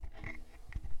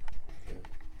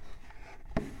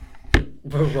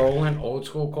We're rolling old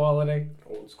school quality.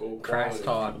 Old school Crash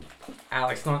quality. Todd.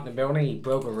 Alex not in the building. He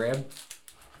broke a rib.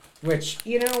 Which,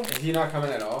 you know... Is he not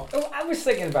coming at all? Oh, I was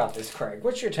thinking about this, Craig.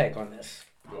 What's your take on this?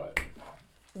 What?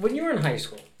 When you were in high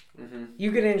school,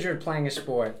 you get injured playing a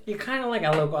sport, you're kind of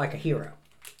like a hero.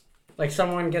 Like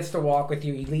someone gets to walk with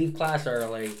you, you leave class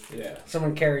early. Yeah.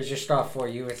 Someone carries your stuff for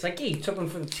you. It's like, hey, you took one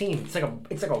for the team. It's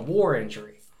like a war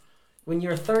injury. When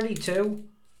you're 32,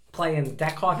 playing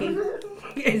deck hockey,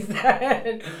 is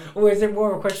that, or is it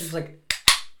more of a question? It's like,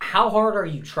 how hard are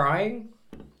you trying?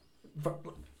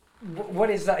 What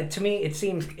is that? To me, it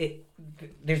seems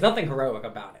there's nothing heroic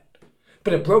about it.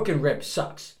 But a broken rib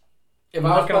sucks. If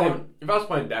I was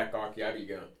playing deck hockey, I'd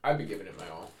be giving it my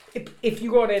all. If you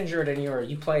got injured and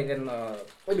you played in the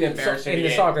It'd be embarrassing. in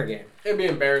the soccer game, It'd be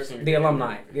embarrassing. the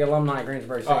alumni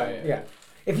Greensboro. Oh, yeah.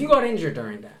 If you got injured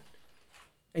during that,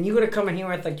 and you got to come in here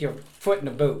with like your foot in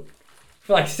a boot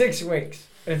for like 6 weeks,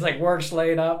 and it's like work's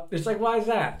laid up. It's like, why is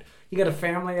that? You got a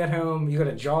family at home, you got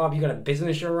a job, you got a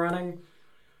business you're running,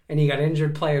 and you got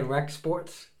injured playing rec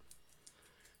sports.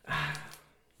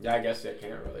 Yeah, I guess I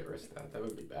can't really risk that. That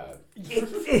would be bad.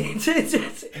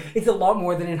 It's a lot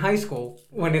more than in high school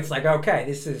when it's like, okay,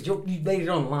 this is you laid it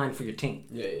on the line for your team.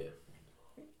 Yeah.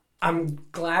 I'm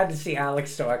glad to see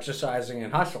Alex still exercising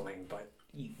and hustling, but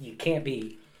you can't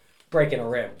be breaking a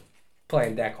rib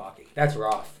playing deck hockey. That's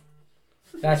rough.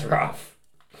 That's rough.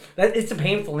 It's a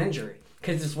painful injury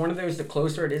because it's one of those, the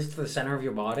closer it is to the center of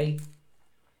your body,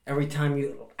 every time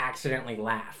you accidentally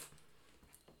laugh.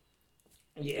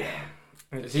 Yeah.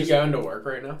 Is he going to work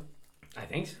right now? I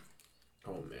think so.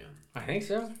 Oh, man. I think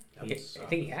so. I Sucks.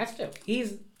 think he has to.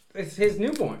 It's his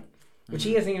newborn, which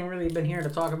he hasn't even really been here to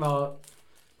talk about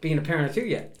being a parent to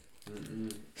yet.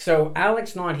 So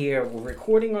Alex not here. We're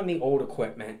recording on the old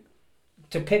equipment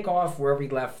to pick off where we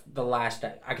left the last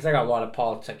day. Because I got a lot of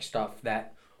politics stuff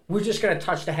that we're just going to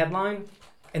touch the headline.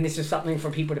 And this is something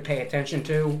for people to pay attention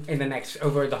to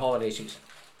over the holiday season.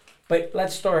 But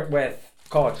let's start with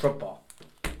college football.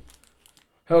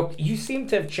 Hope, you seem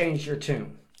to have changed your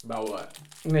tune. About what?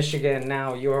 Michigan,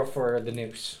 now you're for the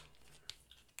noose.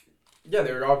 Yeah,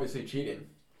 they were obviously cheating.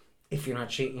 If you're not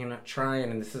cheating, you're not trying,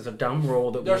 and this is a dumb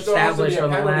rule that we There still has to be established a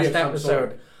on the penalty last of some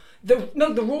episode.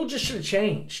 The rule just should have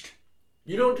changed.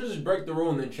 You don't just break the rule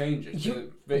and then change it.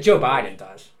 Joe Biden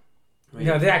does.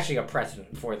 No, there's actually a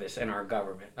precedent for this in our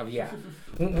government.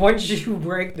 Once you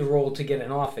break the rule to get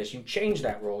in office, you change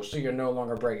that rule so you're no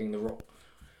longer breaking the rule.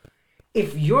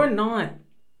 If you're not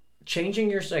changing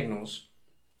your signals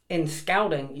and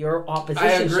scouting your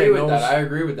opposition signals, I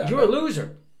agree with that. You're a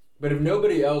loser. But if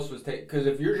nobody else was because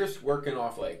if you're just working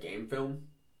off like game film,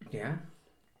 yeah,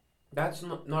 that's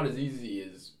not as easy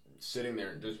as sitting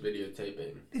there and just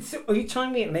videotaping. Are you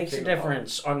telling me it makes a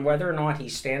difference on whether or not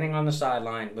he's standing on the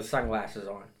sideline with sunglasses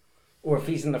on, or if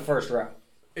he's in the first row?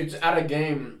 It's at a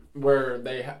game where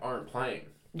they aren't playing.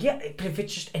 Yeah, but if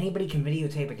it's just anybody can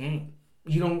videotape a game.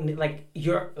 You don't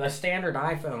a standard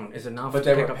iPhone is enough to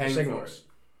pick up the signals.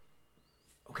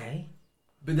 Okay.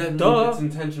 But that means it's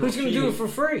intentional. Who's going to do it for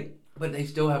free? But they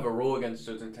still have a rule against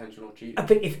those intentional cheating.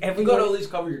 But if everyone, you got to at least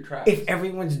cover your tracks. If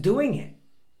everyone's doing it,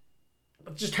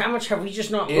 just how much have we just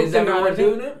not? Is everyone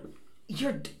doing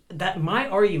it? My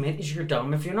argument is you're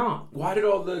dumb if you're not. Why did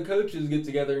all the coaches get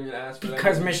together and ask?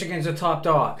 Because Michigan's a top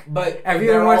dog. But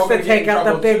everyone wants to take out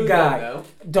the big guy.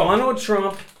 Donald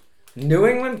Trump. New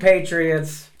England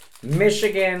Patriots,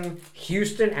 Michigan,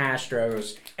 Houston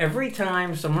Astros. Every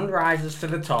time someone rises to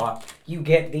the top, you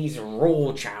get these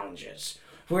rule challenges.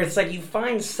 Where it's like you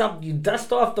find something, you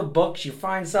dust off the books, you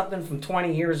find something from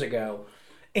 20 years ago,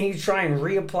 and you try and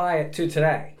reapply it to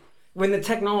today. When the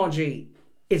technology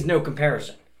is no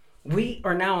comparison. We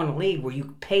are now in a league where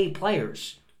you pay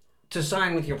players to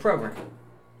sign with your program.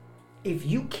 If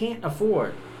you can't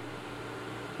afford...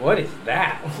 What is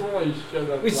that? Holy shit,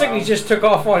 that's we think we just took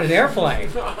off on an airplane.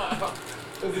 It's a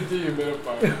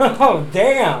dehumidifier. Oh,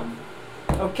 damn.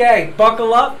 Okay,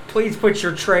 buckle up. Please put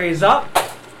your trays up.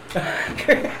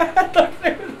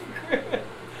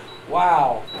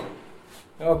 Wow.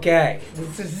 Okay.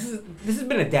 This has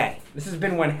been a day. This has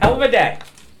been one hell of a day.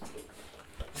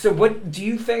 So what do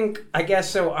you think,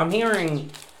 I'm hearing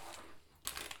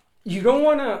you don't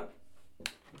want to...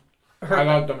 I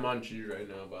got the munchies right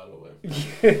now, by the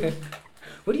way.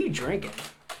 What are you drinking?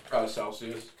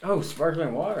 Celsius. Oh,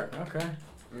 sparkling water. Okay.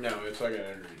 No, it's like an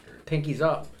energy drink. Pinky's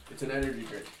up. It's an energy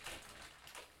drink.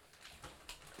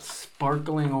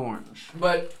 Sparkling orange.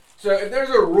 But, so if there's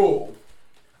a rule,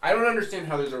 I don't understand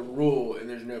how there's a rule and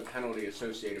there's no penalty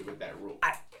associated with that rule.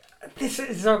 This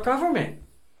is our government.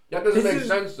 That doesn't make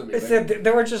sense to me.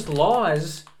 There were just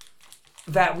laws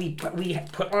that we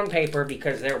put on paper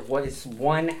because there was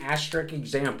one asterisk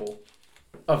example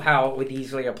of how it would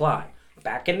easily apply.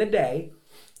 Back in the day,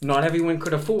 not everyone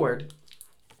could afford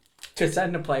to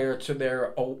send a player to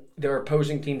their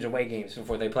opposing team's away games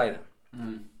before they play them.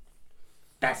 Mm.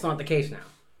 That's not the case now.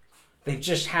 They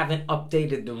just haven't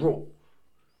updated the rule.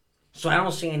 So I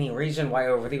don't see any reason why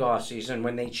over the offseason,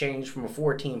 when they change from a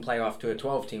 4-team playoff to a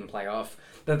 12-team playoff,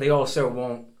 that they also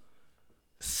won't.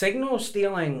 Signal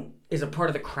stealing is a part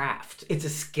of the craft. It's a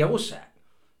skill set.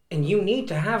 And you need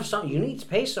to have some. You need to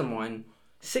pay someone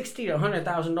 $60,000 to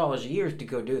 $100,000 a year to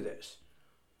go do this.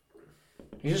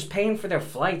 You're just paying for their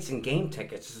flights and game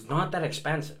tickets. It's not that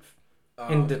expensive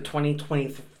in the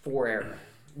 2024 era.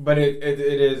 But it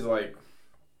is like,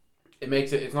 it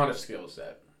makes it, it's not a skill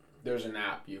set. There's an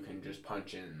app you can just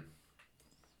punch in.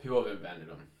 People have invented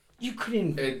them. You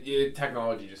couldn't.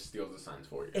 Technology just steals the signs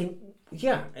for you.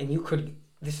 And you could.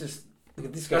 This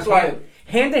goes That's why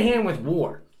hand in hand with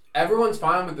war. Everyone's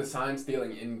fine with the sign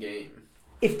stealing in game.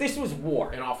 If this was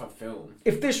war and off of film.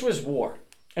 If this was war,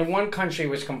 and one country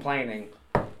was complaining,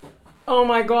 oh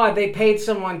my God, they paid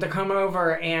someone to come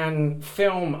over and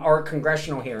film our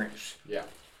congressional hearings. Yeah.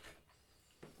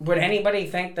 Would anybody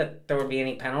think that there would be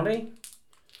any penalty?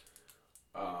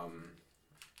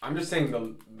 I'm just saying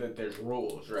that there's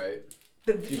rules, right?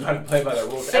 You got to play by the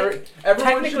rules.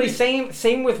 Technically,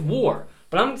 same with war.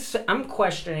 But I'm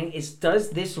questioning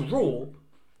does this rule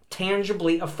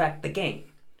tangibly affect the game,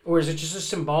 or is it just a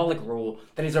symbolic rule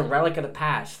that is a relic of the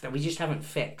past that we just haven't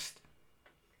fixed?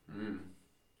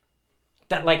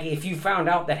 That like if you found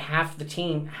out that half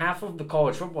of the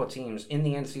college football teams in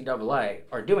the NCAA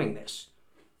are doing this,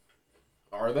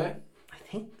 are they?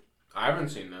 I haven't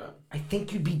seen that. I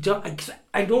think you'd be done.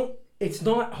 It's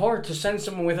not hard to send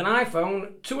someone with an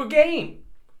iPhone to a game.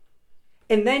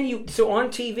 And then so on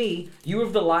TV, you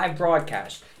have the live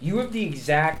broadcast. You have the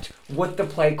exact what the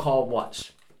play call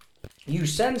was. You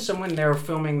send someone there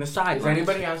filming the sidelines. Is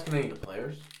anybody asking any of the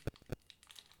players?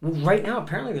 Well, right now,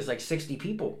 apparently there's like 60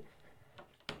 people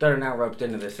that are now roped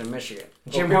into this in Michigan.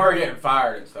 Jim Harbaugh getting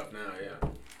fired and stuff now, yeah.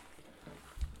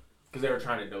 Because they were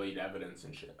trying to delete evidence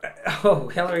and shit. Oh,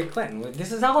 Hillary Clinton.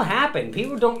 This is all happened.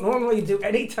 People don't normally do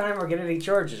any time or get any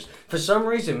charges. For some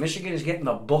reason, Michigan is getting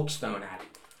the books thrown at it.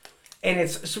 And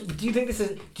do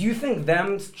you think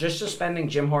them just suspending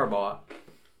Jim Harbaugh,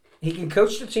 he can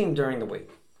coach the team during the week.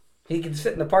 He can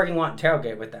sit in the parking lot and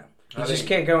tailgate with them. He just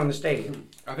can't go in the stadium.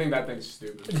 I think that thing's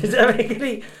stupid. Does that make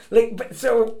any,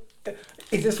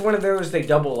 is this one of those they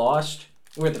double lost?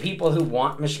 Where the people who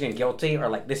want Michigan guilty are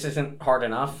like, this isn't hard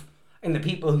enough? And the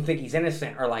people who think he's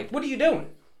innocent are like, what are you doing?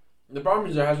 The problem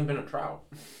is there hasn't been a trial.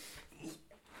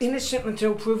 Innocent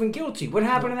until proven guilty. What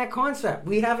happened to that concept?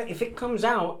 If it comes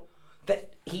out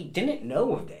that he didn't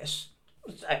know of this,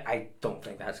 I don't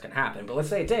think that's going to happen, but let's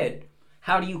say it did,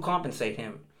 how do you compensate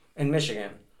him in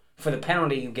Michigan for the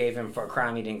penalty you gave him for a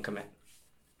crime he didn't commit?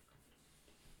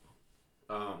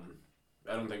 I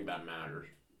don't think that matters.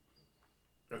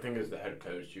 I think as the head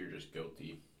coach, you're just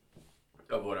guilty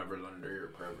of whatever's under your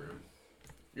program.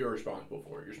 You're responsible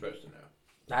for it. You're supposed to know.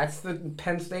 That's the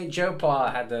Penn State Joe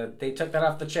Pa they took that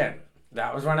off the chin.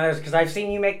 That was one of those, because I've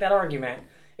seen you make that argument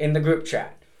in the group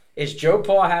chat. Is Joe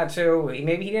Pa had to,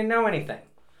 maybe he didn't know anything.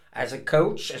 As a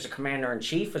coach, as a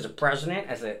commander-in-chief, as a president,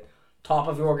 as a top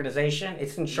of your organization,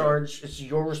 it's in charge, it's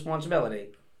your responsibility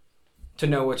to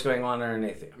know what's going on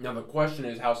underneath you. Now the question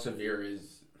is, how severe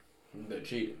is the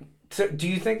cheating? So do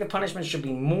you think the punishment should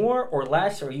be more or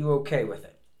less, or are you okay with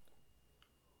it?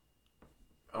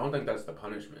 I don't think that's the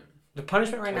punishment. The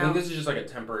punishment right now... I think this is just like a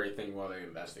temporary thing while they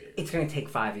investigate. It's going to take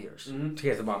 5 years to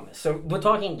get to the bottom of this. So we're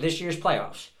talking this year's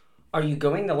playoffs. Are you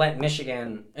going to let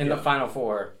Michigan in the Final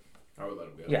Four? I would let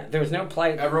them go. Yeah, there's no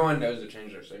play... Everyone knows to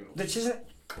change their signals. This isn't...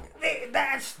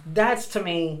 That's to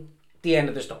me, the end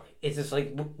of the story. It's just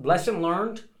like, lesson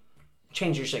learned,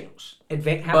 change your signals.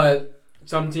 But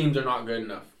some teams are not good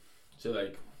enough. So,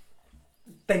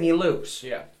 then you lose.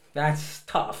 Yeah. That's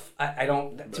tough. I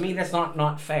don't... To me, that's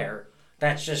not fair.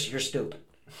 That's just, you're stupid.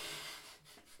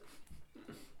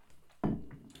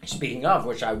 Speaking of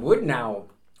which, I would now...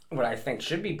 What I think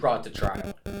should be brought to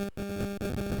trial.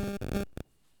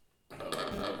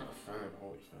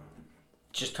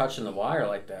 Just touching the wire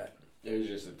like that. It was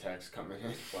just a text coming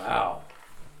in. Wow.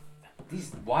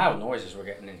 These wild noises we're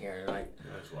getting in here.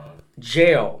 That's wild.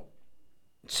 Jail.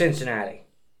 Cincinnati.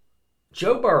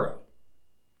 Joe Burrow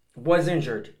was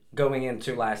injured going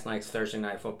into last night's Thursday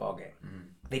night football game. Mm-hmm.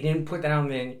 They didn't put that on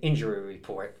the injury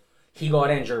report. He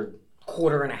got injured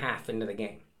quarter and a half into the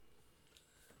game.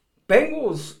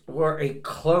 Bengals were a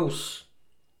close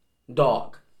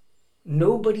dog.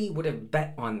 Nobody would have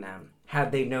bet on them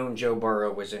had they known Joe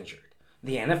Burrow was injured.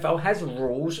 The NFL has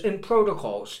rules and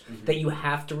protocols that you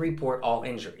have to report all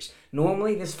injuries.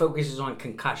 Normally, this focuses on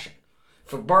concussion.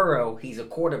 For Burrow, he's a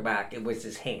quarterback. It was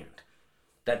his hand.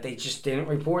 That they just didn't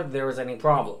report there was any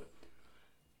problem.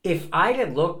 If I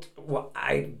had looked, well,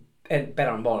 I had bet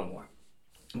on Baltimore.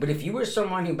 But if you were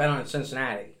someone who bet on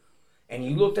Cincinnati, and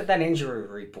you looked at that injury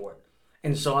report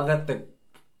and saw that the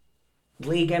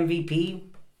league MVP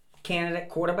candidate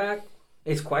quarterback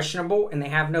is questionable and they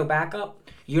have no backup,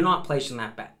 you're not placing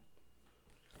that bet.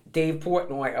 Dave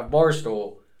Portnoy of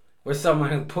Barstool was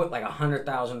someone who put like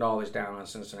 $100,000 down on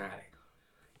Cincinnati.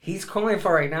 He's calling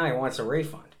for right now, he wants a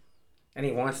refund. And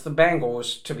he wants the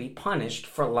Bengals to be punished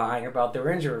for lying about their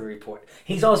injury report.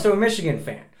 He's also a Michigan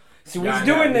fan. So he's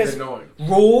doing this.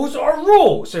 Rules are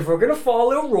rules. If we're going to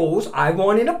follow rules, I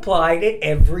want it applied at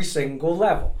every single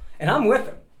level. And I'm with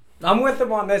him. I'm with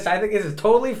him on this. I think this is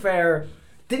totally fair.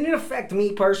 Didn't affect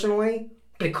me personally,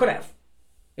 but it could have.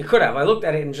 It could have. I looked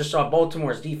at it and just saw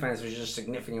Baltimore's defense was just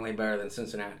significantly better than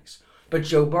Cincinnati's. But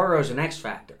Joe Burrow's an X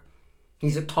factor.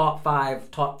 He's a top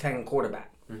 5, top 10 quarterback.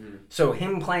 So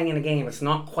him playing in a game, it's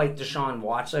not quite Deshaun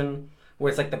Watson, where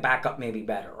it's like the backup may be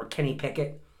better, or Kenny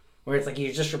Pickett, where it's like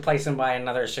you just replace him by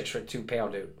another 6'2" pale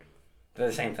dude. They're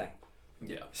the same thing.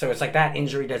 Yeah. So it's like that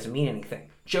injury doesn't mean anything.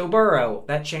 Joe Burrow,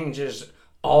 that changes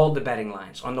all the betting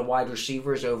lines on the wide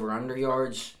receivers over under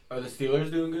yards. Are the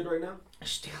Steelers doing good right now?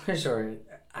 Steelers are.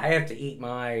 I have to eat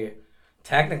my.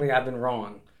 Technically, I've been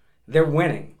wrong. They're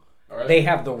winning. Right. They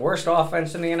have the worst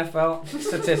offense in the NFL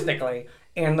statistically.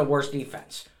 And the worst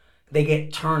defense. They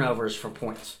get turnovers for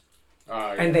points.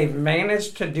 Yeah. And they've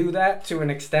managed to do that to an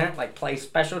extent, like play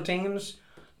special teams,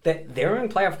 that they're in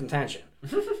playoff contention.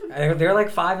 They're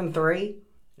like 5-3.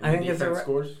 I think it's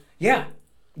scores. Yeah.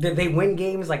 They win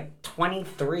games like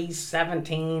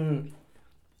 23-17,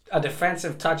 a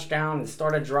defensive touchdown, and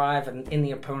start a drive in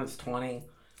the opponent's 20.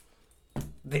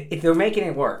 They're making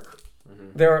it work.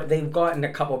 They've gotten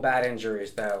a couple bad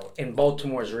injuries, though, and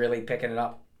Baltimore's really picking it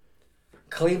up.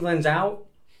 Cleveland's out.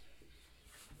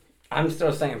 I'm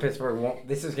still saying Pittsburgh won't.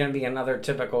 This is going to be another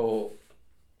typical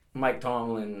Mike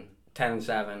Tomlin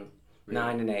 10-7,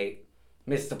 9-8.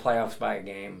 Miss the playoffs by a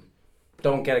game.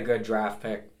 Don't get a good draft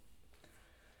pick.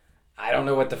 I don't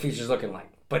know what the future's looking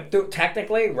like. But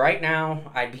technically, right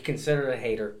now, I'd be considered a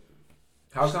hater.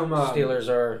 How come Steelers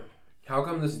are... How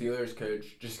come the Steelers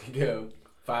coach just can go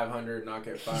 500, not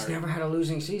get fired? He's never had a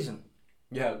losing season.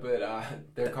 Yeah, but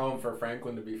they're calling for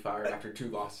Franklin to be fired after 2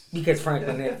 losses. Because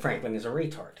Franklin is a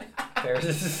retard. There's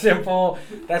just a simple...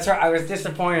 That's right. I was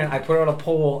disappointed. I put out a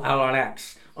poll out on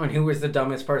X on who was the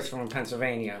dumbest person from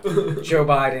Pennsylvania. Joe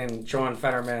Biden, John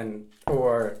Fetterman,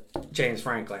 or James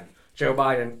Franklin. Joe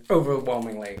Biden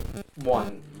overwhelmingly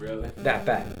won that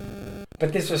bet.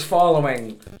 But this was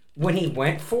following when he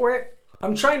went for it.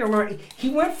 I'm trying to remember. He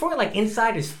went for it like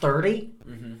inside his 30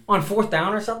 on 4th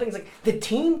down or something. It's like the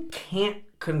team can't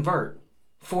convert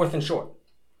 4th and short.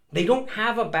 They don't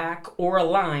have a back or a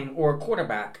line or a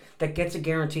quarterback that gets a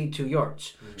guaranteed 2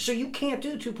 yards. So you can't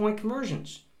do 2-point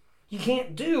conversions. You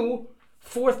can't do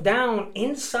 4th down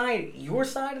inside your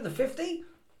side of the 50.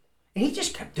 And he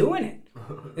just kept doing it.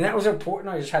 And that was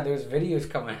important. I just had those videos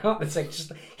coming out. It's like,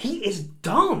 he is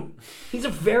dumb. He's a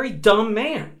very dumb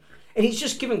man. And he's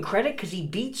just given credit because he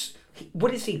beats,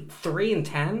 what is he,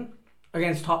 3-10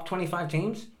 against top 25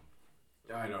 teams?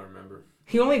 I don't remember.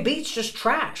 He only beats just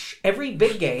trash. Every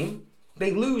big game,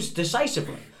 they lose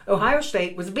decisively. Ohio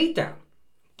State was a beatdown.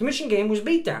 The Michigan game was a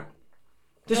beatdown.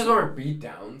 These aren't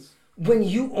beatdowns. When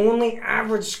you only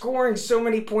average scoring so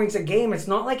many points a game, it's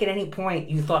not like at any point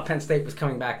you thought Penn State was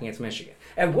coming back against Michigan.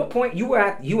 At what point you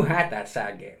had that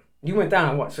sad game? You went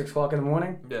down at 6 o'clock in the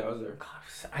morning? Yeah, I was there. God,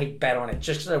 I bet on it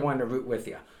just because I wanted to root with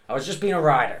you. I was just being a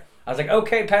rider. I was like,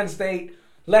 okay, Penn State,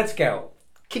 let's go.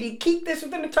 Can you keep this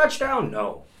within a touchdown?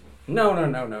 No. No.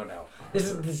 This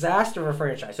is a disaster for a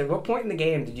franchise. At what point in the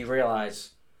game did you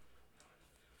realize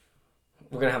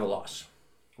we're going to have a loss?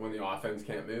 When the offense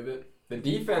can't move it. The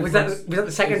defense was that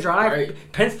the second drive?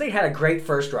 Great. Penn State had a great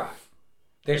first drive.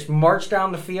 They just marched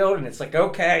down the field, and it's like,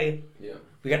 okay,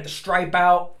 we got the stripe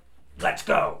out. Let's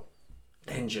go.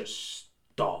 Then just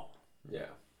stall. Yeah.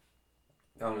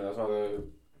 I don't know. That's why the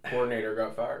coordinator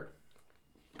got fired.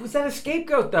 Was that a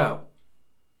scapegoat, though?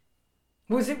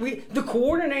 Was it the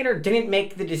coordinator didn't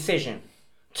make the decision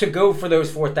to go for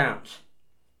those 4th downs.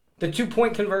 The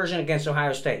 2-point conversion against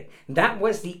Ohio State. That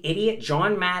was the idiot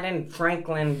John Madden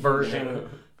Franklin version.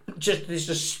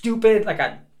 Just stupid, like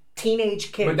a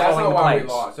teenage kid. But that's not why we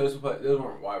lost. Those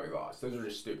weren't why we lost. Those were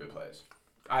just stupid plays.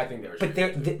 I think they were. But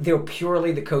they're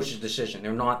purely the coach's decision.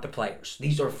 They're not the players.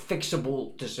 These are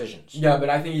fixable decisions. Yeah, but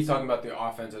I think he's talking about the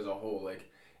offense as a whole. Like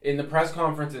in the press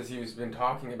conferences, he's been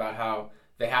talking about how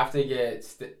they have to get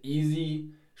easy,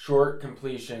 short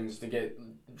completions to get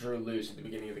Drew loose at the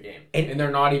beginning of the game, and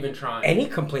they're not even trying. Any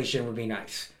completion would be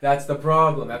nice. That's the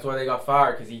problem. That's why they got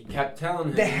fired, because he kept telling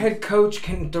him. The head coach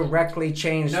can directly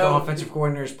change the offensive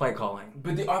coordinator's play calling.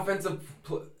 But the offensive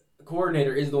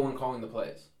coordinator is the one calling the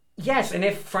plays. Yes, and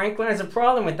if Franklin has a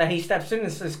problem with that, he steps in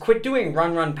and says, "Quit doing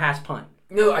run, pass, punt."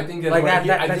 No, I think that's like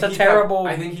that's a terrible.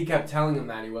 I think he kept telling him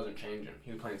that he wasn't changing.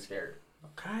 He was playing scared.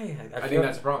 Okay, I think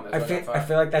that's the problem. I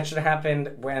feel like that should have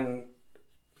happened when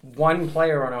one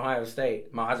player on Ohio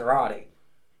State, Maserati,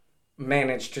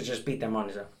 managed to just beat them on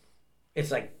his own.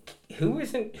 It's like who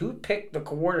picked the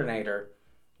coordinator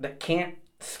that can't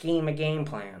scheme a game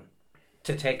plan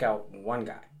to take out one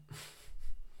guy?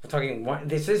 We're talking one.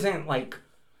 This isn't like.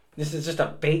 This is just a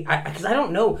bait. Because I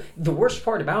don't know. The worst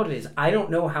part about it is I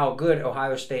don't know how good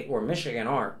Ohio State or Michigan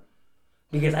are.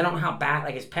 Because I don't know how bad.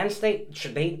 Like, is Penn State,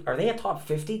 are they a top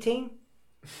 50 team?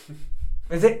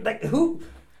 Is it, like, who?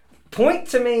 Point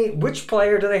to me, which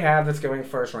player do they have that's going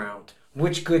first round?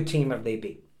 Which good team have they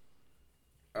beat?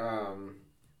 Well,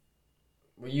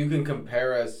 you can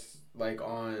compare us, like,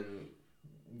 on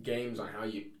games on how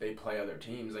they play other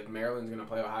teams. Like Maryland's going to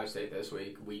play Ohio State this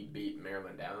week. We beat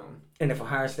Maryland down. And if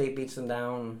Ohio State beats them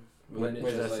down, what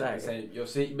does that say? You'll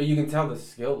see, but you can tell the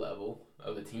skill level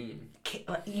of the team.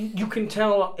 You can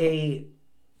tell a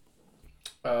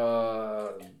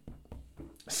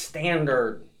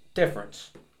standard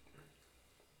difference.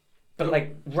 But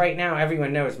like right now,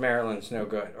 everyone knows Maryland's no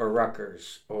good, or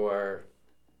Rutgers, or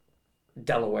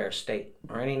Delaware State,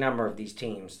 or any number of these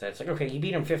teams that's like, okay, you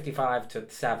beat them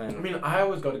 55-7. I mean,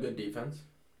 Iowa's got a good defense.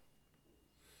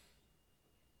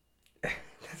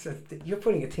 You're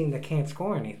putting a team that can't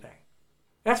score anything.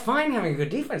 That's fine having a good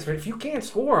defense, but if you can't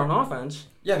score on offense,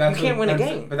 you can't win a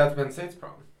game. But that's Penn State's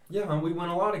problem. Yeah, we win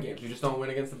a lot of games. You just don't win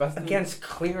against the best teams. Against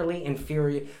clearly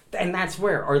inferior, and that's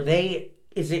where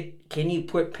can you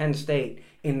put Penn State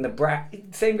in the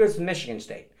bracket? Same goes to Michigan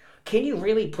State. Can you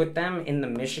really put them in the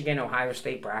Michigan-Ohio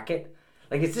State bracket?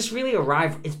 Like, is this really a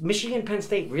rival? Is Michigan-Penn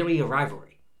State really a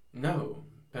rivalry? No.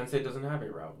 Penn State doesn't have any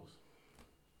rivals.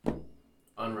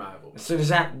 Unrivaled. So does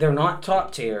that, they're not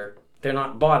top tier, they're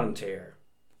not bottom tier.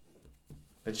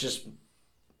 It's just...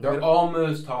 They're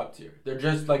almost top tier. They're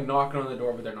just, like, knocking on the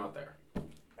door, but they're not there.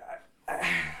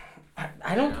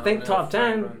 I don't think top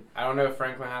 10. I don't know if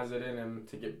Franklin has it in him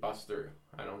to get bust through.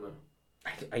 I don't know.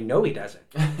 I know he doesn't.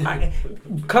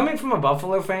 Coming from a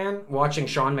Buffalo fan, watching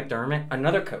Sean McDermott,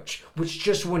 another coach, which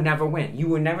just would never win. You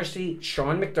would never see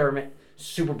Sean McDermott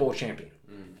Super Bowl champion.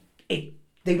 They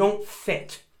don't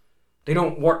fit. They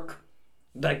don't work.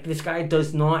 Like, this guy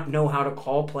does not know how to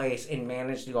call plays and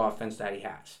manage the offense that he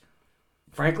has.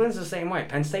 Franklin's the same way.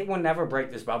 Penn State will never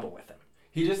break this bubble with him.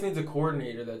 He just needs a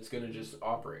coordinator that's going to just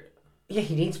operate it. Yeah,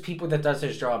 he needs people that does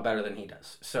his job better than he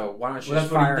does. So why don't you just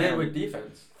fire him? That's what he did with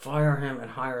defense. Fire him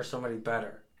and hire somebody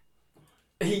better.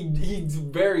 He's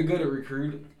very good at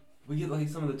recruiting. We get like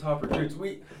some of the top recruits.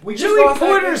 We Joey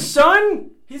Porter's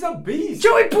son? He's a beast.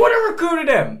 Joey Porter recruited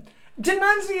him.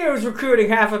 D'Annunzio's recruiting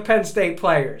half of Penn State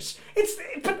players.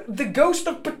 But the ghost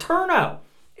of Paterno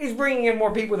is bringing in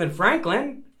more people than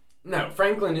Franklin. No,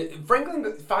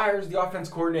 Franklin fires the offense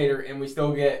coordinator, and we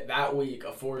still get that week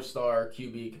a 4-star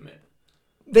QB commit.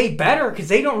 They better, because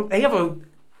they have a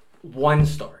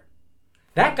 1-star.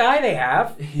 That guy they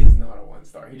have, he's not a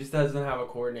 1-star. He just doesn't have a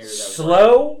coordinator that's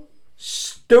slow,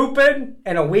 stupid,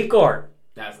 and a weak arm.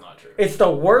 That's not true. It's the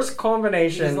worst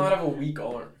combination. He does not have a weak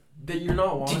arm. That you're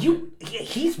not watching.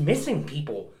 He's missing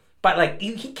people, but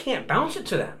he can't bounce it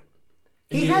to them.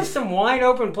 He has some wide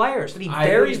open players that he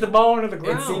buries the ball into the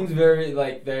ground. It seems very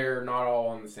like they're not all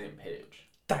on the same page.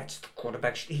 That's the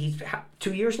quarterback. He's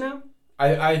 2 years now.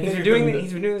 I think he's been doing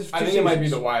this. I think it might be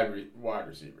the wide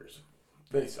receivers.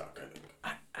 They suck.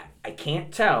 I think. I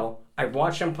can't tell. I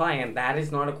watch him play, and that is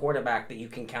not a quarterback that you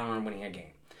can count on winning a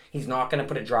game. He's not going to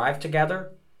put a drive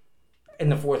together in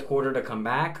the fourth quarter to come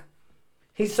back.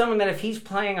 He's someone that if he's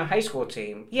playing a high school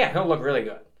team, yeah, he'll look really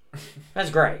good. That's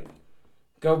great.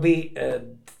 Go beat a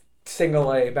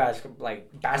single A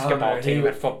basketball team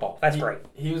at football. That's great.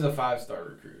 He was a 5-star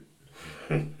recruit.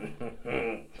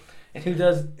 And who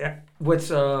does?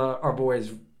 What's our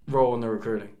boy's role in the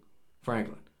recruiting?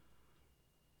 Franklin.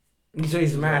 So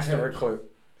he's a master recruit.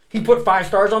 He put 5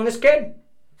 stars on this kid.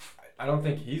 I don't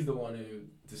think he's the one who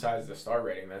decides the star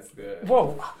rating. That's the...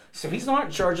 Whoa. So he's not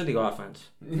in charge of the offense.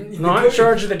 Not in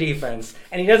charge of the defense.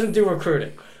 And he doesn't do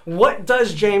recruiting. What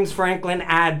does James Franklin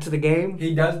add to the game?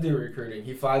 He does do recruiting.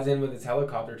 He flies in with his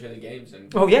helicopter to the games.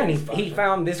 And he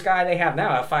found this guy they have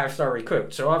now, a 5-star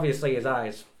recruit. So obviously his eye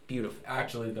is beautiful.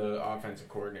 Actually, the offensive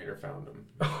coordinator found him.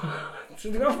 So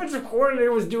the offensive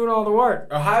coordinator was doing all the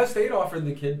work. Ohio State offered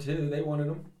the kid, too. They wanted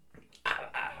him.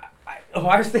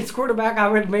 Ohio State's quarterback, I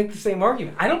would make the same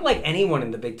argument. I don't like anyone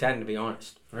in the Big Ten, to be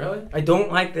honest. Really? I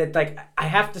don't like that. Like, I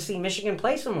have to see Michigan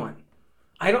play someone.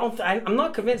 I'm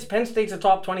not convinced Penn State's a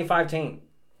top 25 team.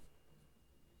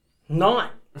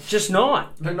 Just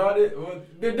not. They're not. Well,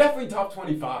 they're definitely top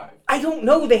 25. I don't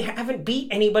know. They haven't beat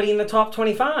anybody in the top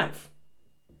 25.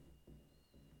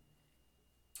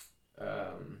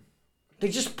 They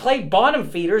just play bottom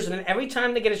feeders, and then every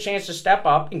time they get a chance to step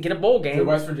up and get a bowl game. Did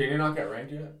West Virginia not get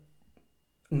ranked yet?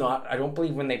 I don't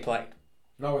believe when they played.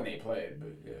 Not when they played, but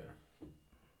yeah.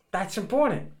 That's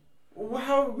important. Well,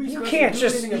 how are we you supposed can't to do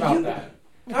just anything about that?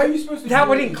 How are you supposed to That do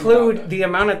would anything include about that? the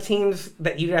amount of teams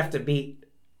that you'd have to beat.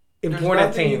 Important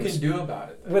There's nothing teams. you can do about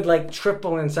it. Though. With like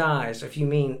triple in size, if you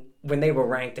mean when they were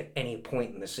ranked at any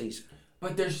point in the season.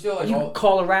 But there's still like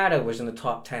Colorado was in the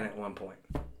top 10 at one point.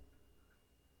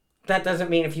 That doesn't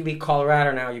mean if you beat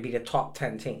Colorado now, you beat a top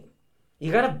 10 team.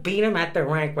 You got to beat them at their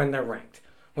rank when they're ranked.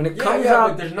 When it comes up,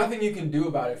 but there's nothing you can do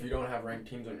about it if you don't have ranked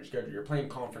teams on your schedule. You're playing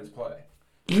conference play.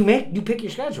 You pick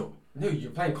your schedule. No,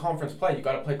 you're playing conference play. You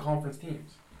got to play conference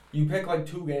teams. You pick like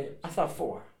 2 games. I thought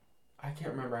 4. I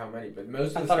can't remember how many, but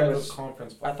most of the schedule is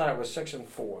conference play. I thought it was 6 and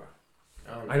 4.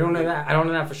 I don't know that. I don't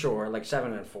know that for sure. Like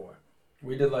 7 and 4.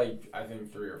 We did like I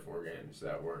think 3 or 4 games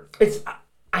that weren't.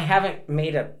 I haven't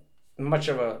made much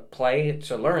of a play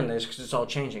to learn this because it's all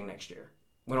changing next year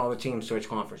when all the teams switch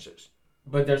conferences.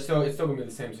 But it's still gonna be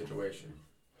the same situation.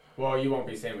 Well, you won't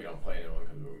be saying we don't play anyone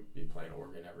because we'll be playing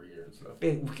Oregon every year and stuff.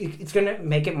 It's gonna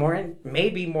make it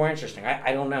maybe more interesting.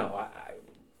 I don't know.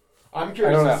 I'm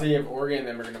curious to see if Oregon and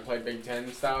them are gonna play Big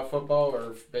Ten style football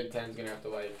or if Big Ten's gonna have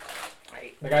to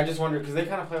I just wonder because they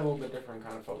kind of play a little bit different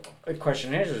kind of football. The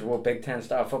question is will Big Ten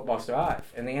style football survive?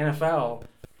 In the NFL,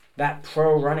 that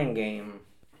pro running game,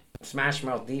 smash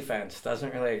mouth defense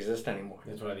doesn't really exist anymore.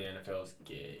 That's why the NFL is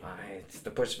gay. It's the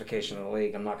pussification of the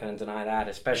league. I'm not going to deny that,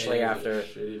 especially after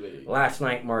last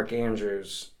night Mark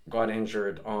Andrews got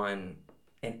injured on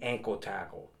an ankle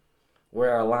tackle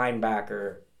where a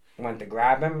linebacker went to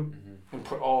grab him and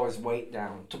put all his weight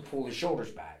down to pull his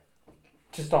shoulders back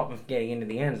to stop him from getting into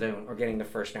the end zone or getting the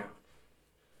first down.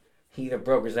 He either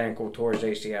broke his ankle, tore his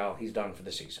ACL. He's done for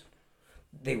the season.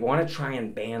 They want to try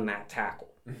and ban that tackle.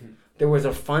 There was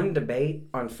a fun debate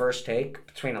on First Take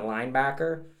between a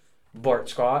linebacker, Bart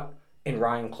Scott, and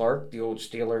Ryan Clark, the old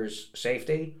Steelers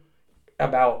safety,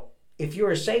 about if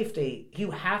you're a safety,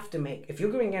 you have to if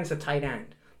you're going against a tight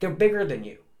end, they're bigger than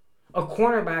you. A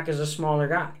cornerback is a smaller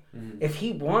guy. If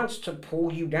he wants to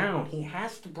pull you down, he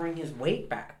has to bring his weight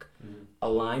back. A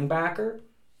linebacker,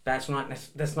 that's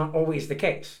not always the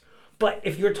case. But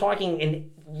if you're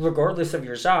talking regardless of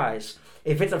your size,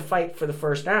 if it's a fight for the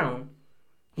first down,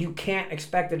 you can't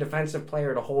expect a defensive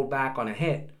player to hold back on a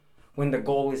hit when the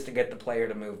goal is to get the player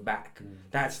to move back.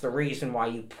 That's the reason why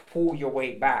you pull your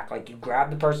weight back. Like you grab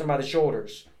the person by the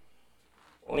shoulders,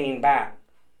 lean back.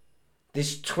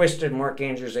 This twisted Mark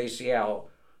Andrews ACL,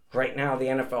 right now the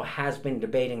NFL has been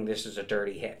debating this as a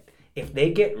dirty hit. If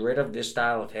they get rid of this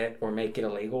style of hit or make it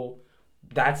illegal,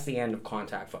 that's the end of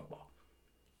contact football.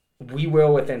 We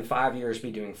will within 5 years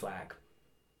be doing flag,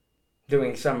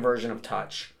 doing some version of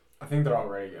touch. I think they're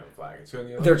already going flag.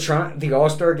 They're trying the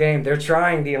All-Star game. They're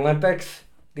trying the Olympics.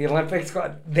 The Olympics,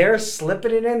 they're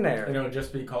slipping it in there. And it'll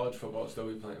just be college football. Still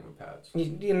be playing with pads.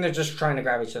 And they're just trying to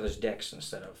grab each other's dicks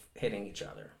instead of hitting each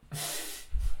other.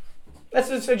 That's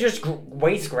just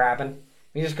waist grabbing.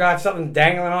 You just got something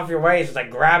dangling off your waist. It's like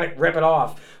grab it, rip it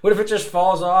off. What if it just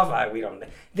falls off? We don't.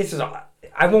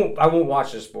 I won't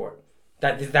watch this sport.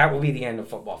 That will be the end of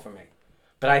football for me.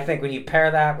 But I think when you pair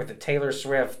that with the Taylor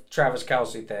Swift, Travis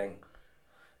Kelce thing,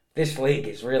 this league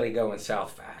is really going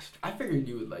south fast. I figured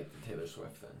you would like the Taylor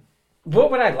Swift thing. What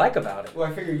would I like about it? Well,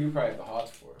 I figured you probably have the hots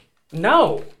for it.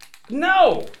 No.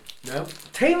 No?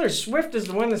 Taylor Swift is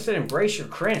the one that said embrace your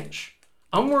cringe.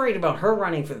 I'm worried about her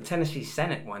running for the Tennessee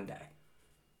Senate one day.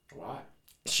 Why?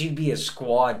 She'd be a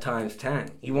squad times 10.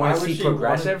 You want to see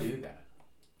progressive? Why would she want to do that?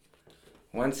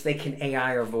 Once they can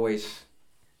AI her voice,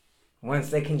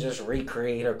 once they can just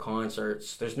recreate her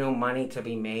concerts, there's no money to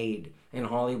be made in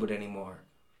Hollywood anymore.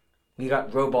 We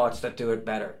got robots that do it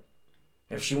better.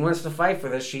 If she wants to fight for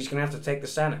this, she's going to have to take the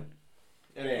Senate.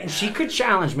 And she could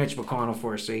challenge Mitch McConnell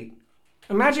for a seat.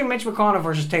 Imagine Mitch McConnell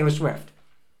versus Taylor Swift.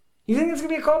 You think it's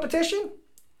going to be a competition?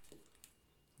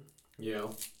 Yeah.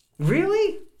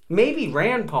 Really? Maybe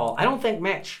Rand Paul. I don't think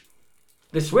Mitch.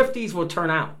 The Swifties will turn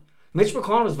out. Mitch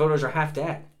McConnell's voters are half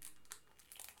dead.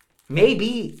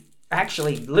 Maybe,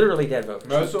 actually, literally dead voters.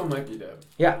 Most of them might be dead.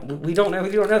 Yeah, we don't know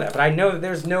that. But I know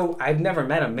that I've never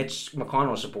met a Mitch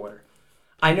McConnell supporter.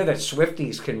 I know that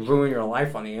Swifties can ruin your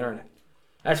life on the internet.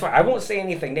 That's why I won't say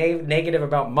anything negative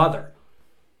about Mother.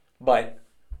 But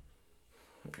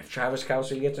if Travis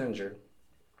Kelce gets injured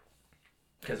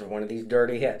because of one of these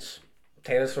dirty hits,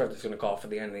 Taylor Swift is going to call for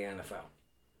the end of the NFL.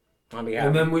 On behalf.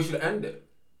 And then we should end it.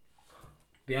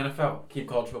 The NFL. Keep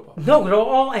college football. No, it'll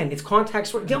all end. It's contact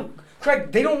sport.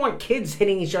 Craig, they don't want kids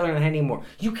hitting each other in the head anymore.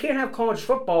 You can't have college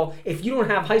football if you don't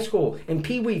have high school and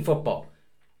pee-wee football.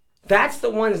 That's the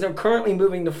ones they're currently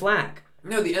moving to flag.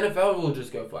 No, the NFL will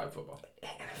just go flag football.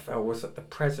 NFL was the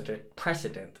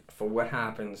precedent for what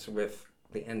happens with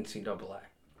the NCAA.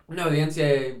 No, the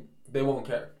NCAA, they won't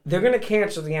care. They're going to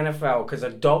cancel the NFL because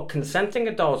consenting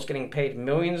adults getting paid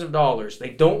millions of dollars, they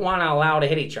don't want to allow to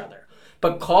hit each other.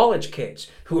 But college kids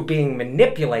who are being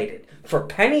manipulated for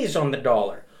pennies on the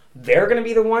dollar, they're going to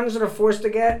be the ones that are forced to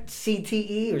get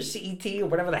CTE or CET or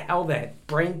whatever the hell that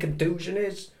brain contusion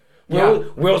is.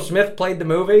 Will Smith played the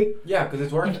movie. Yeah, because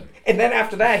it's worth it. And then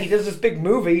after that, he does this big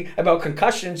movie about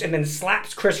concussions and then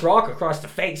slaps Chris Rock across the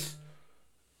face.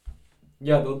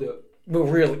 Yeah, they'll do it. Well,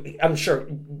 really, I'm sure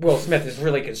Will Smith is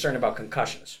really concerned about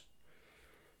concussions.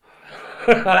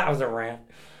 That was a rant.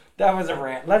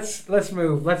 Let's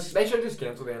move. They should just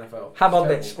cancel the NFL. How about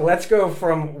this? Let's go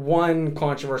from one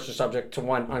controversial subject to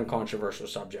one uncontroversial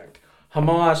subject.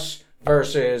 Hamas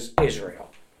versus Israel.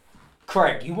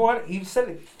 Craig, you said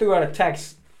it threw out a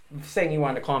text saying you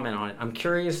wanted to comment on it. I'm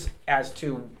curious as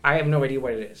to, I have no idea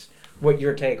what it is, what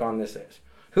your take on this is.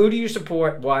 Who do you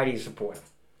support? Why do you support it?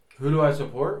 Who do I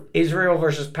support? Israel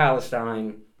versus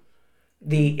Palestine.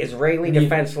 The Israeli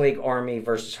Defense League Army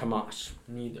versus Hamas.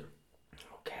 Neither.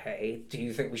 Okay. Do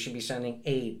you think we should be sending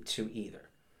aid to either?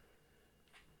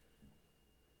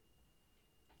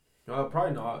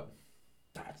 Probably not.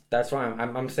 That's why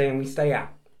I'm saying we stay out.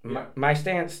 Yeah. My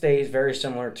stance stays very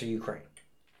similar to Ukraine.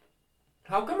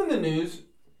 How come in the news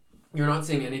you're not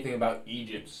seeing anything about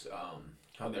Egypt's,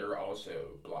 how they're also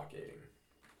blockading?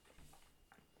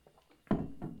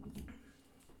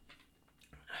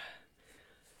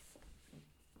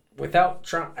 Without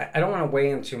Trump, I don't want to weigh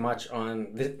in too much on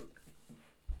this.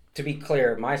 To be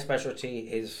clear, my specialty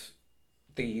is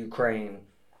the Ukraine,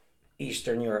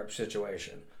 Eastern Europe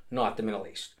situation, not the Middle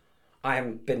East.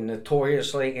 I've been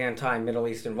notoriously anti-Middle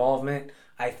East involvement.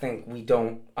 I think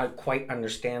I quite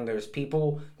understand those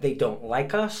people. They don't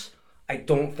like us. I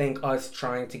don't think us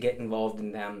trying to get involved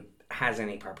in them has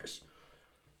any purpose.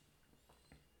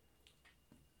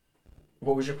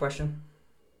 What was your question?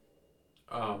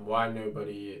 Why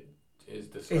nobody is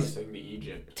discussing the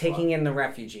Egypt taking in the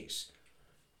refugees,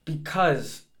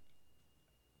 because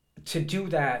to do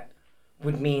that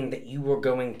would mean that you were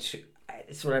going to.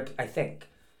 It's what I think.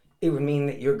 It would mean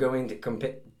that you're going to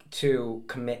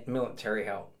commit military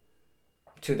help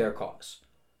to their cause,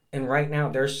 and right now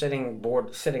they're sitting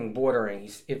bordering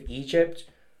Egypt,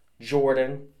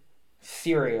 Jordan,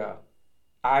 Syria,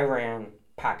 Iran,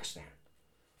 Pakistan.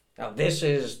 Now, this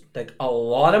is like a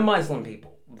lot of Muslim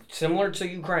people, similar to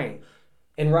Ukraine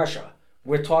and Russia.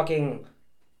 We're talking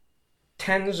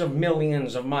tens of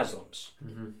millions of Muslims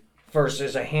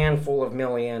versus a handful of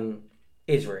million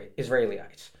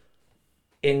Israelites.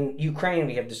 In Ukraine,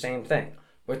 we have the same thing.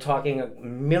 We're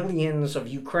talking millions of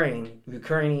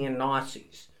Ukrainian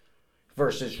Nazis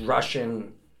versus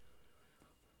Russian.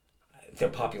 Their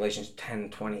population is 10,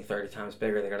 20, 30 times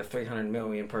bigger. They got a 300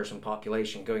 million person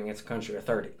population going against a country of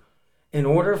 30. In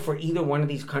order for either one of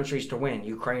these countries to win,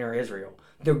 Ukraine or Israel,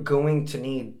 they're going to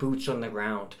need boots on the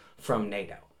ground from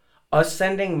NATO. Us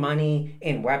sending money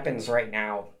and weapons right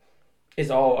now is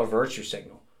all a virtue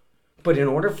signal. But in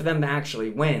order for them to actually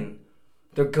win,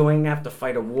 they're going to have to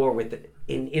fight a war with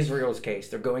in Israel's case,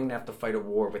 they're going to have to fight a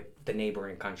war with the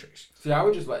neighboring countries. See, I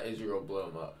would just let Israel blow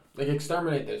them up. Like,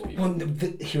 exterminate those people. Well,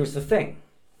 here's the thing.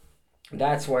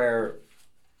 That's where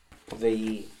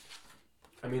they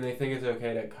think it's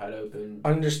okay to cut open...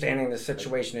 Understanding the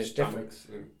situation is different.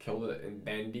 And kill it and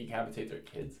then decapitate their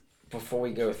kids. Before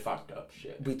we go... fucked up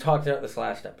shit. We talked about this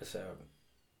last episode.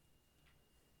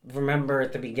 Remember,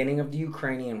 at the beginning of the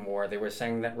Ukrainian war, they were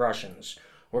saying that Russians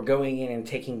were going in and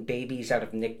taking babies out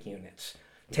of NICU units,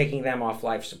 taking them off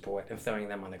life support and throwing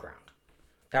them on the ground.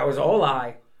 That was all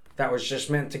lie. That was just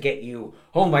meant to get you,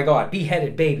 oh my God,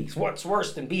 beheaded babies. What's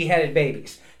worse than beheaded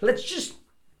babies? Let's just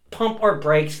pump our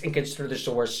brakes and consider the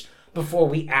source before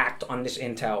we act on this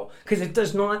intel, because it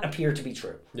does not appear to be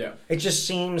true. Yeah. It just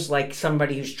seems like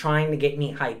somebody who's trying to get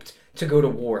me hyped to go to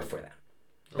war for them.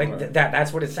 Like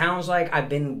that's what it sounds like. I've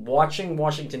been watching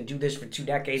Washington do this for 2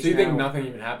 decades. So you think nothing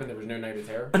even happened? There was no night of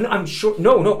terror? I'm sure.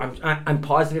 No. I'm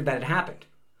positive that it happened.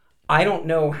 I don't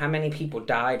know how many people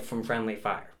died from friendly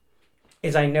fire.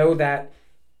 I know that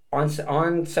on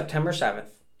September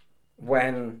 7th,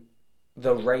 when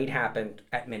the raid happened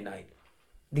at midnight,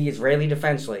 the Israeli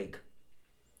Defense League,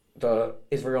 the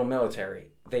Israel military,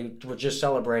 they were just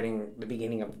celebrating the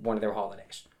beginning of one of their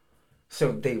holidays.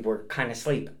 So they were kind of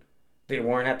sleeping. They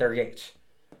weren't at their gates.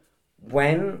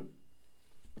 When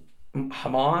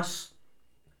Hamas,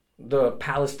 the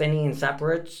Palestinian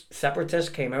separatists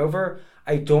came over,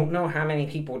 I don't know how many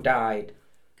people died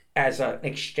as an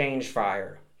exchange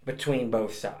fire between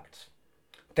both sides.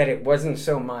 That it wasn't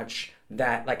so much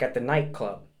that, like at the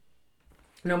nightclub.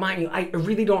 Now, mind you, I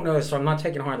really don't know this, so I'm not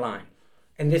taking a hard line.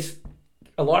 And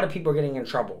a lot of people are getting in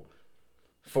trouble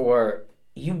for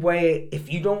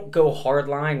if you don't go hard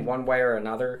line one way or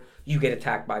another, you get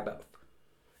attacked by both.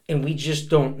 And we just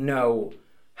don't know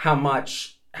how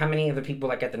many of the people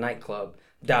like at the nightclub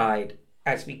died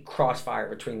as we crossfire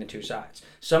between the two sides.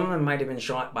 Some of them might have been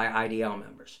shot by IDL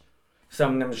members.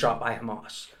 Some of them shot by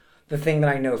Hamas. The thing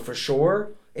that I know for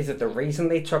sure is that the reason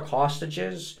they took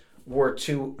hostages were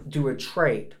to do a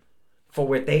trade for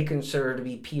what they consider to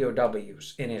be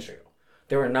POWs in Israel.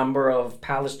 There were a number of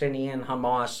Palestinian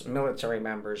Hamas military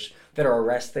members that are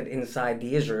arrested inside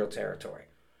the Israel territory.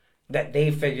 That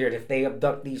they figured if they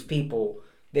abduct these people,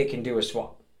 they can do a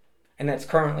swap. And that's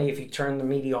currently, if you turn the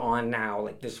media on now,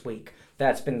 like this week,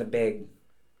 that's been the big...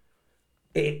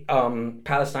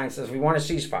 Palestine says, we want a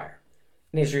ceasefire.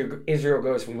 And Israel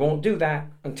goes, we won't do that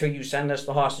until you send us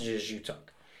the hostages you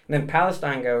took. And then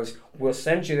Palestine goes, we'll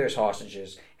send you those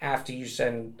hostages after you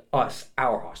send us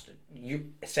our hostage.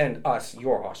 You send us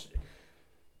your hostage.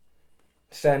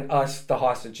 Send us the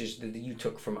hostages that you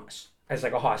took from us as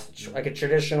like a hostage. Like a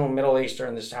traditional Middle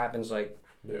Eastern, this happens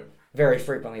very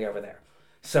frequently over there.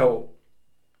 So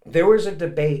there was a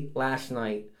debate last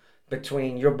night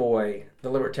between your boy, the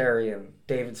libertarian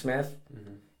David Smith,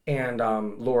 and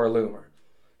Laura Loomer,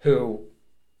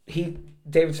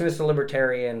 David Smith's a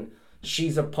libertarian.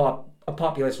 She's a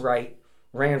populist right,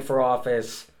 ran for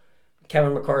office.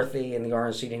 Kevin McCarthy and the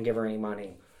RNC didn't give her any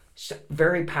money.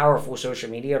 Very powerful social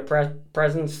media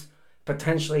presence.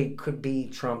 Potentially could be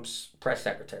Trump's press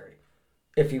secretary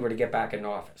if he were to get back in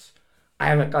office. I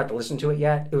haven't got to listen to it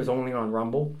yet. It was only on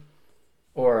Rumble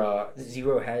or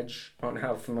Zero Hedge. I don't know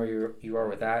how familiar you are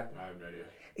with that. I have no idea.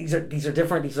 These are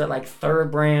different. These are like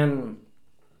third brand.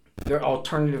 They're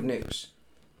alternative news.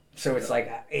 So it's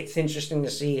it's interesting to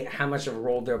see how much of a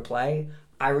role they'll play.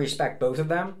 I respect both of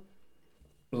them.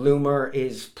 Loomer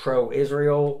is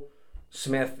pro-Israel.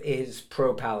 Smith is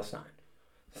pro-Palestine.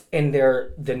 And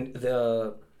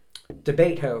the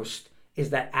debate host is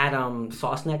that Adam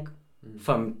Sosnick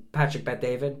from Patrick Bet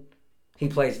David. He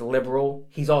plays the liberal.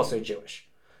 He's also Jewish.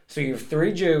 So you have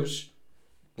 3 Jews,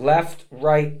 left,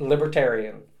 right,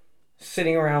 libertarian,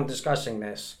 sitting around discussing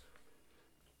this.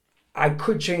 I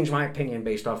could change my opinion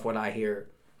based off what I hear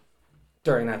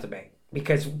during that debate.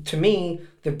 Because to me,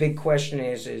 the big question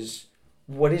is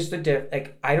what is the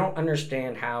I don't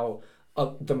understand how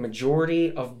the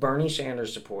majority of Bernie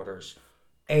Sanders supporters,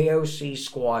 AOC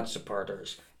squad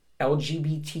supporters,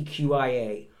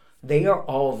 LGBTQIA, they are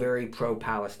all very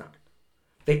pro-Palestine.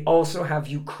 They also have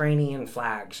Ukrainian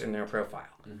flags in their profile.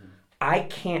 I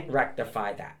can't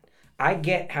rectify that. I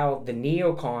get how the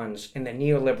neocons and the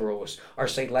neoliberals are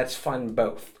saying, let's fund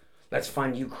both. Let's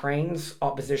fund Ukraine's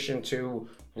opposition to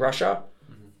Russia.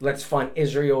 Let's fund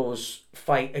Israel's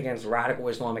fight against radical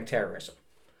Islamic terrorism.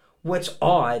 What's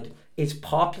odd is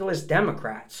populist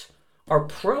Democrats are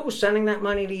pro sending that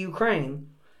money to Ukraine,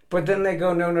 but then they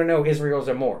go, no, Israel's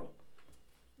immoral.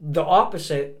 The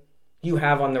opposite you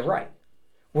have on the right,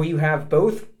 where you have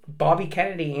both Bobby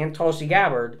Kennedy and Tulsi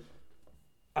Gabbard,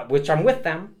 which I'm with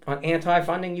them on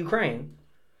anti-funding Ukraine,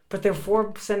 but they're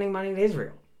for sending money to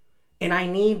Israel. And I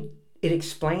need it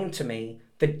explained to me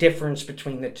the difference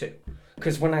between the two.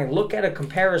 Because when I look at a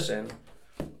comparison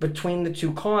between the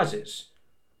two causes,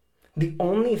 the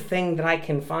only thing that I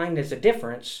can find as a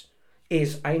difference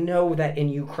is I know that in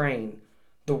Ukraine,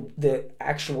 the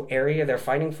actual area they're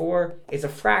fighting for is a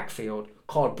frack field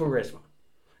called Burisma.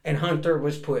 And Hunter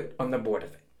was put on the board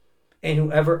of it. And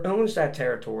whoever owns that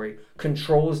territory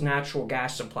controls natural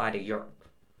gas supply to Europe.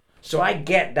 So I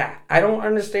get that. I don't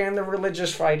understand the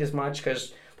religious fight as much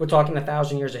because we're talking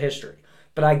 1,000 years of history.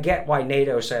 But I get why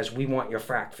NATO says we want your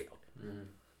frack field.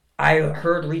 I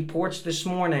heard reports this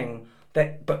morning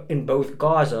that in both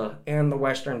Gaza and the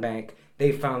Western Bank,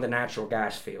 they found a natural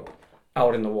gas field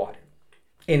out in the water,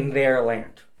 in their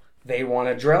land. They want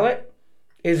to drill it.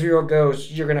 Israel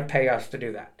goes, you're going to pay us to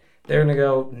do that. They're going to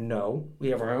go, no, we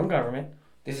have our own government.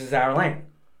 This is our land.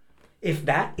 If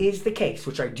that is the case,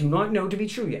 which I do not know to be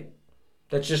true yet,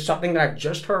 that's just something that I've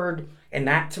just heard, and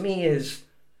that to me is,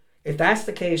 if that's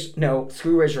the case, no,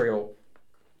 screw Israel.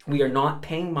 We are not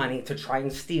paying money to try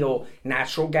and steal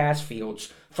natural gas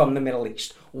fields from the Middle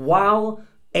East. While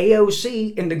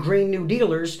AOC and the Green New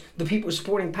Dealers, the people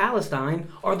supporting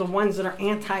Palestine, are the ones that are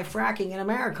anti-fracking in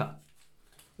America.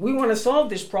 We want to solve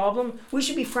this problem. We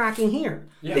should be fracking here.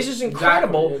 Yeah, this is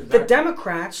incredible. Exactly. The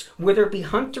Democrats, whether it be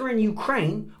Hunter in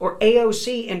Ukraine or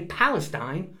AOC in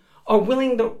Palestine, are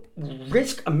willing to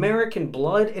risk American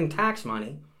blood and tax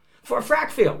money for a frack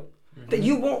field that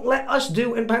you won't let us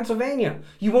do in Pennsylvania.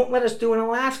 You won't let us do in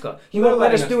Alaska. You won't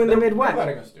let us do in the Midwest.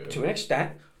 Letting us do it. To an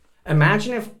extent.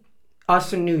 Imagine if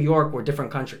us in New York were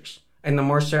different countries and the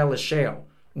Marcellus Shale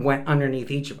went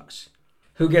underneath each of us.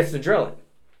 Who gets to drill it?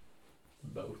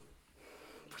 Both.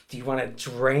 Do you want to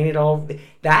drain it all?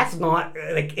 That's not,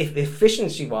 like, if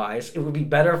efficiency-wise, it would be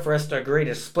better for us to agree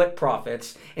to split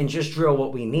profits and just drill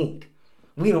what we need.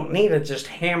 We don't need to just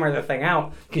hammer the thing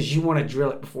out because you want to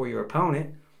drill it before your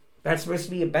opponent. That's supposed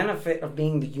to be a benefit of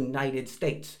being the United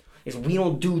States, is we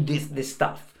don't do this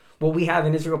stuff. What we have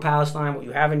in Israel, Palestine, what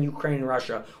you have in Ukraine and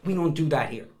Russia, we don't do that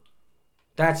here.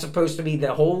 That's supposed to be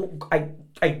the whole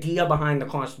idea behind the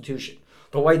Constitution.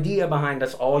 The whole idea behind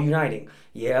us all uniting.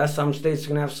 Yeah, some states are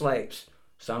going to have slaves.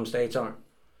 Some states aren't.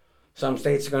 Some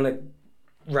states are going to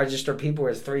register people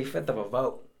as 3/5 of a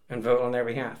vote and vote on their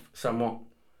behalf. Some won't.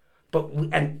 But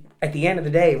and at the end of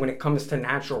the day, when it comes to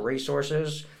natural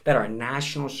resources that are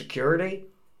national security,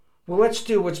 well, let's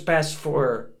do what's best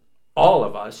for all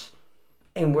of us,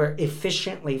 and we're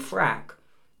efficiently frack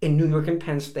in New York and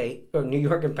Penn State, or New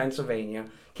York and Pennsylvania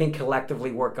can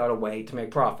collectively work out a way to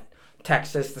make profit.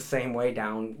 Texas the same way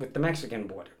down with the Mexican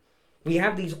border. We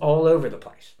have these all over the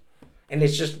place. And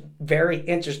it's just very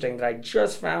interesting that I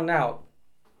just found out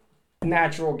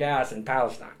natural gas in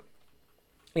Palestine.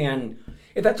 And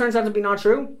if that turns out to be not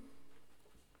true,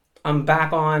 I'm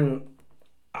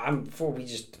for we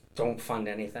just don't fund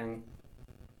anything.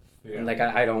 Yeah. And like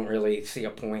I don't really see a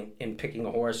point in picking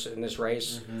a horse in this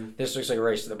race. This looks like a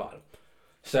race to the bottom.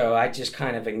 So I just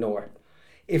kind of ignore it.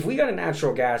 If we got a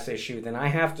natural gas issue, then I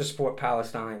have to support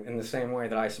Palestine in the same way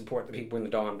that I support the people in the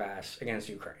Donbass against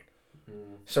Ukraine.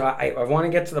 So I want to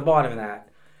get to the bottom of that.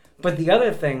 But the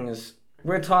other things,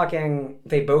 we're talking,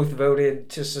 they both voted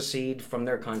to secede from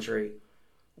their country.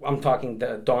 I'm talking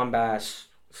the Donbass,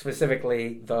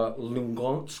 specifically the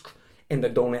Lugansk and the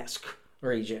Donetsk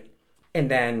region. And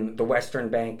then the Western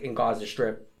Bank and Gaza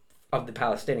Strip of the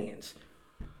Palestinians.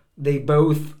 They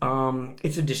both,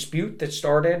 it's a dispute that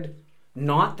started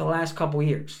not the last couple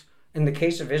years. In the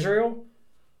case of Israel,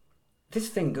 this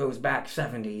thing goes back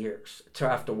 70 years to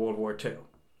after World War II.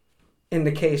 In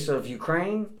the case of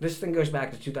Ukraine, this thing goes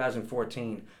back to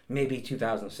 2014, maybe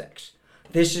 2006.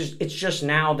 It's just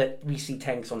now that we see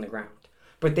tanks on the ground.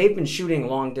 But they've been shooting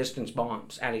long-distance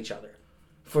bombs at each other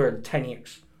for 10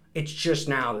 years. It's just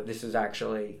now that this is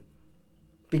actually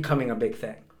becoming a big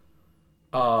thing.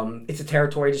 It's a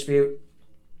territory dispute.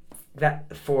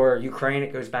 That for Ukraine,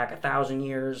 it goes back 1,000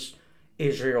 years.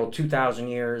 Israel, 2,000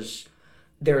 years.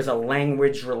 There's a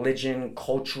language, religion,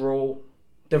 cultural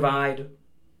divide,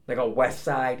 like a west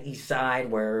side, east side,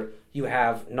 where you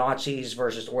have Nazis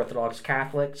versus Orthodox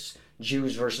Catholics,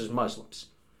 Jews versus Muslims.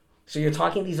 So you're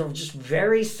talking, these are just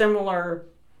very similar,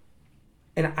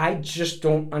 and I just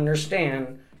don't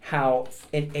understand how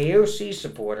an AOC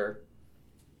supporter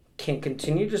can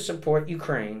continue to support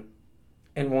Ukraine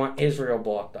and want Israel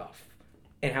blocked off,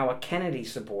 and how a Kennedy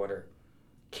supporter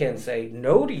can say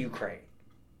no to Ukraine,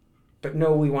 but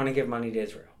no, we want to give money to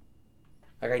Israel.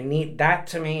 Like, that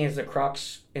to me is the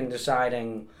crux in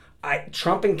deciding.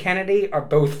 Trump and Kennedy are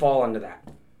both fall into that,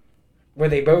 where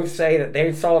they both say that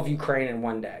they'd solve Ukraine in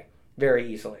one day, very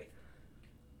easily.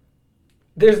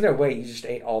 There's no way you just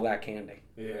ate all that candy.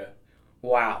 Yeah.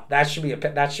 Wow, that should be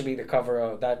the cover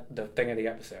of the thing of the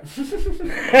episode.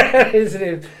 Isn't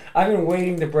it? I've been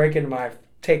waiting to break into my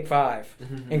take 5,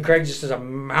 and Craig just has a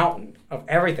mountain of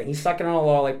everything. He's sucking on a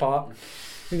lollipop.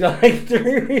 He's got like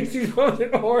 3 Reese's Puffs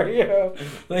and Oreo.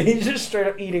 Like, he's just straight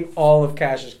up eating all of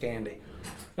Cash's candy.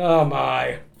 Oh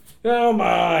my!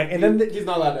 And then he's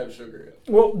not allowed to have sugar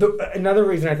yet. Well, another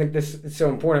reason I think this is so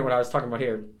important, what I was talking about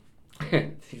here,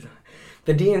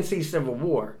 the DNC Civil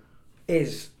War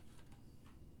is.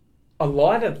 A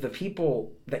lot of the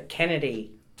people that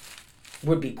Kennedy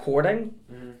would be courting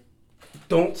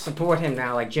don't support him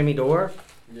now, like Jimmy Dore,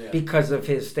 because of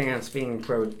his stance being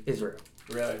pro-Israel.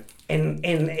 Really? And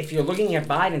if you're looking at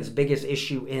Biden's biggest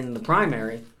issue in the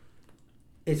primary,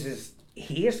 is his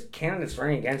he has candidates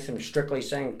running against him strictly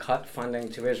saying cut funding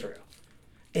to Israel.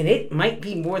 And it might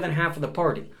be more than half of the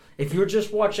party. If you're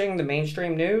just watching the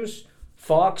mainstream news,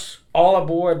 Fox, all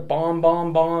aboard,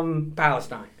 bomb,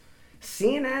 Palestine.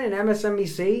 CNN and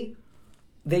MSNBC,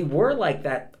 they were like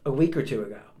that a week or two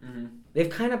ago. Mm-hmm. They've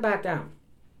kind of backed down.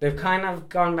 They've kind of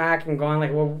gone back and gone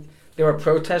like, well, there were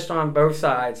protests on both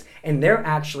sides, and they're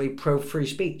actually pro-free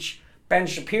speech. Ben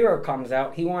Shapiro comes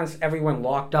out, he wants everyone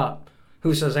locked up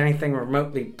who says anything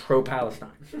remotely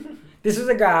pro-Palestine. This is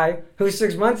a guy who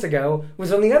 6 months ago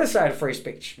was on the other side of free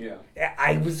speech. Yeah,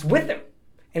 I was with him,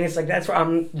 and it's like that's why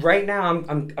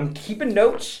I'm keeping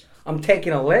notes. I'm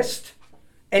taking a list.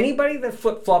 Anybody that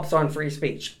flip-flops on free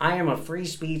speech, I am a free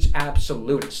speech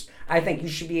absolutist. I think you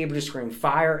should be able to scream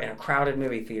fire in a crowded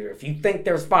movie theater if you think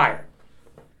there's fire.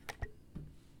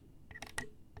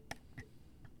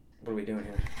 What are we doing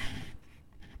here?